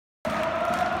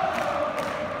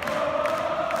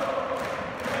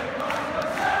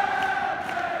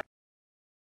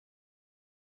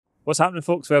What's happening,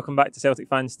 folks? Welcome back to Celtic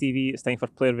Fans TV. It's time for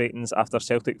player ratings after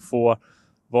Celtic 4,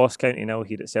 Ross County 0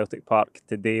 here at Celtic Park.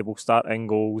 Today we'll start in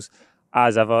goals,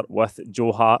 as ever, with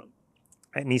Joe Hart.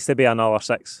 It needs to be another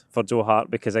 6 for Joe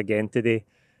Hart because, again, today,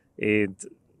 he had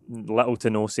little to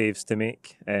no saves to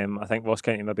make. I think Ross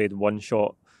County maybe had one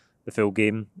shot the full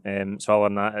game. So other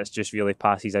than that, it's just really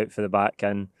passes out for the back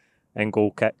and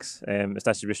goal kicks. His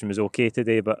distribution was okay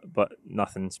today, but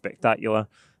nothing spectacular.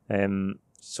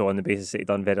 So on the basis that he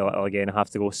done very little again, I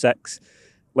have to go 6.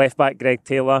 Left back Greg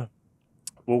Taylor,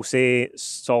 we'll say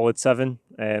solid 7.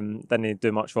 Didn't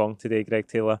do much wrong today, Greg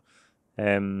Taylor.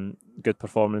 Good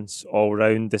performance all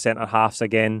round. The centre halves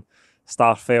again,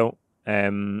 Starfelt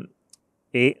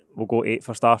 8. We'll go 8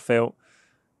 for Starfelt.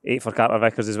 8 for Carter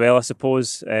Vickers as well, I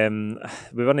suppose.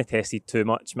 We weren't tested too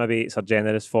much. Maybe 8s are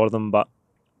generous for them, but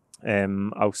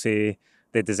I'll say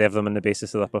they deserve them on the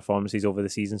basis of their performances over the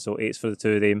season. So 8s for the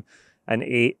two of them. And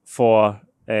 8 for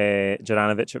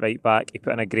Juranovic at right back. He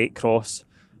put in a great cross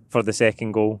for the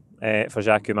second goal for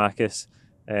Giakoumakis.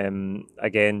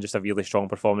 Again, just a really strong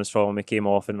performance from him. He came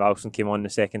off and Ralston came on in the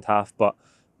second half, but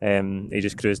he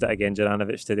just cruised it again,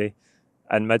 Juranovic today.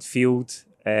 And midfield,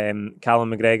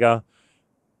 Callum McGregor,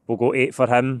 we'll go 8 for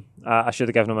him. I should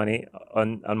have given him an 8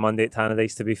 on Monday at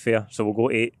Tannadice, to be fair. So we'll go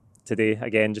 8 today.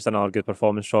 Again, just another good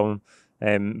performance from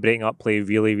him. Breaking up play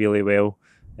really, really well.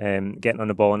 Getting on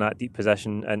the ball in that deep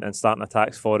position and starting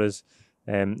attacks for us.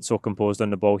 So composed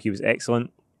on the ball, he was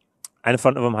excellent. In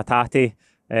front of him, Hatate,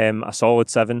 a solid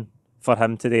 7 for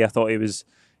him today. I thought he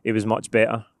was much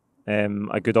better.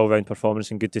 A good all-round performance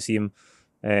and good to see him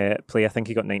play. I think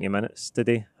he got 90 minutes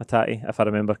today, Hatate, if I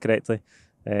remember correctly.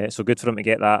 So good for him to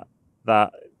get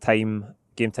that game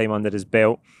time under his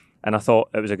belt. And I thought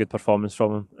it was a good performance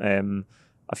from him.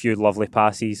 A few lovely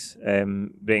passes,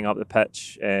 breaking up the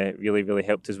pitch, really, really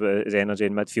helped us with his energy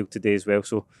in midfield today as well.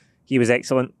 So he was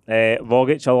excellent.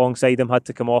 Vogic alongside him had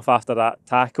to come off after that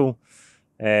tackle.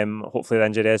 Hopefully the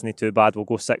injury isn't too bad. We'll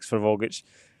go 6 for Vogic.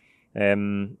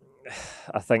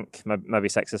 I think maybe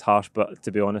 6 is harsh, but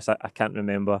to be honest, I can't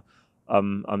remember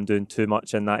I'm doing too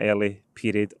much in that early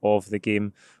period of the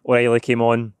game. O'Reilly came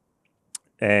on,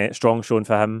 strong showing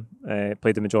for him,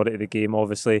 played the majority of the game,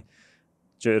 obviously,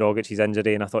 due to Rogic's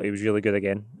injury, and I thought he was really good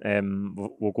again.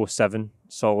 We'll go 7,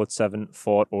 solid 7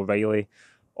 for O'Reilly.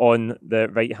 On the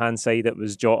right-hand side, it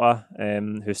was Jota,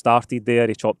 who started there.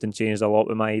 He chopped and changed a lot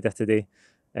with Maeda today.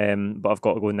 But I've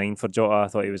got to go 9 for Jota. I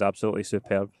thought he was absolutely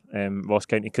superb. Ross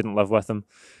County couldn't live with him.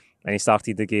 And he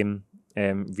started the game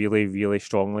really, really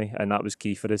strongly. And that was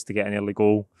key for us to get an early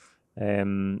goal.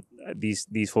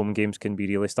 These home games can be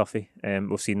really stuffy.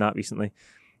 We've seen that recently.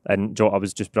 And Jota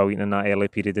was just brilliant in that early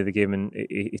period of the game, and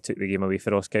he took the game away for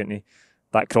Ross County.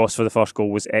 That cross for the first goal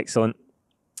was excellent.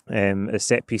 His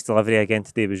set-piece delivery again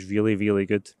today was really, really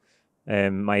good.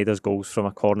 Maeda's goals from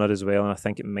a corner as well, and I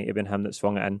think it might have been him that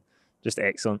swung it in. Just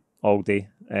excellent all day.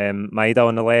 Maeda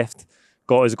on the left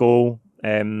got his goal,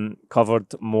 covered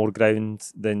more ground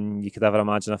than you could ever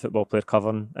imagine a football player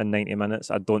covering in 90 minutes.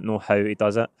 I don't know how he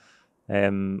does it.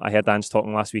 I heard Ange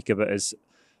talking last week about his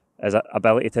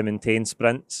ability to maintain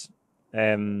sprints.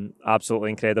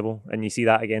 Absolutely incredible. And you see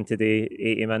that again today,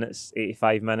 80 minutes,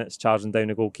 85 minutes, charging down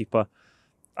the goalkeeper.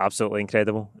 Absolutely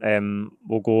incredible.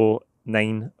 We'll go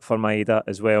 9 for Maeda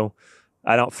as well.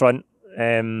 And up front,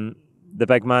 the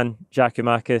big man,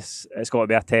 Giakoumakis, it's got to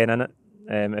be a 10 in it.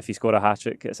 If he scored a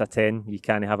hat-trick, it's a 10. You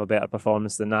can't have a better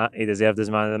performance than that. He deserved his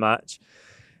man of the match.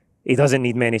 He doesn't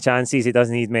need many chances. He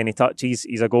doesn't need many touches.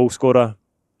 He's a goal scorer.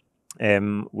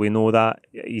 We know that.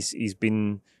 He's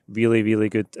been really, really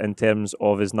good in terms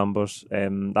of his numbers.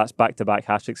 That's back-to-back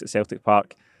hat-tricks at Celtic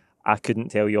Park. I couldn't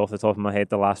tell you off the top of my head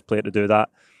the last player to do that.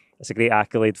 It's a great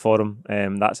accolade for him.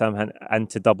 That's him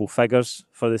into double figures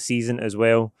for the season as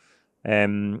well.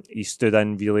 He stood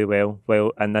in really well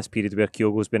in this period where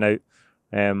Kyogo's been out.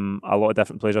 A lot of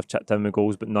different players have chipped in with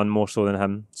goals, but none more so than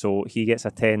him. So he gets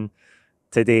a 10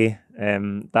 today.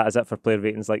 That is it for player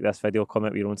ratings like this video.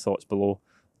 Comment with your own thoughts below.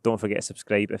 Don't forget to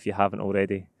subscribe if you haven't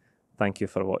already. Thank you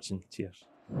for watching. Cheers.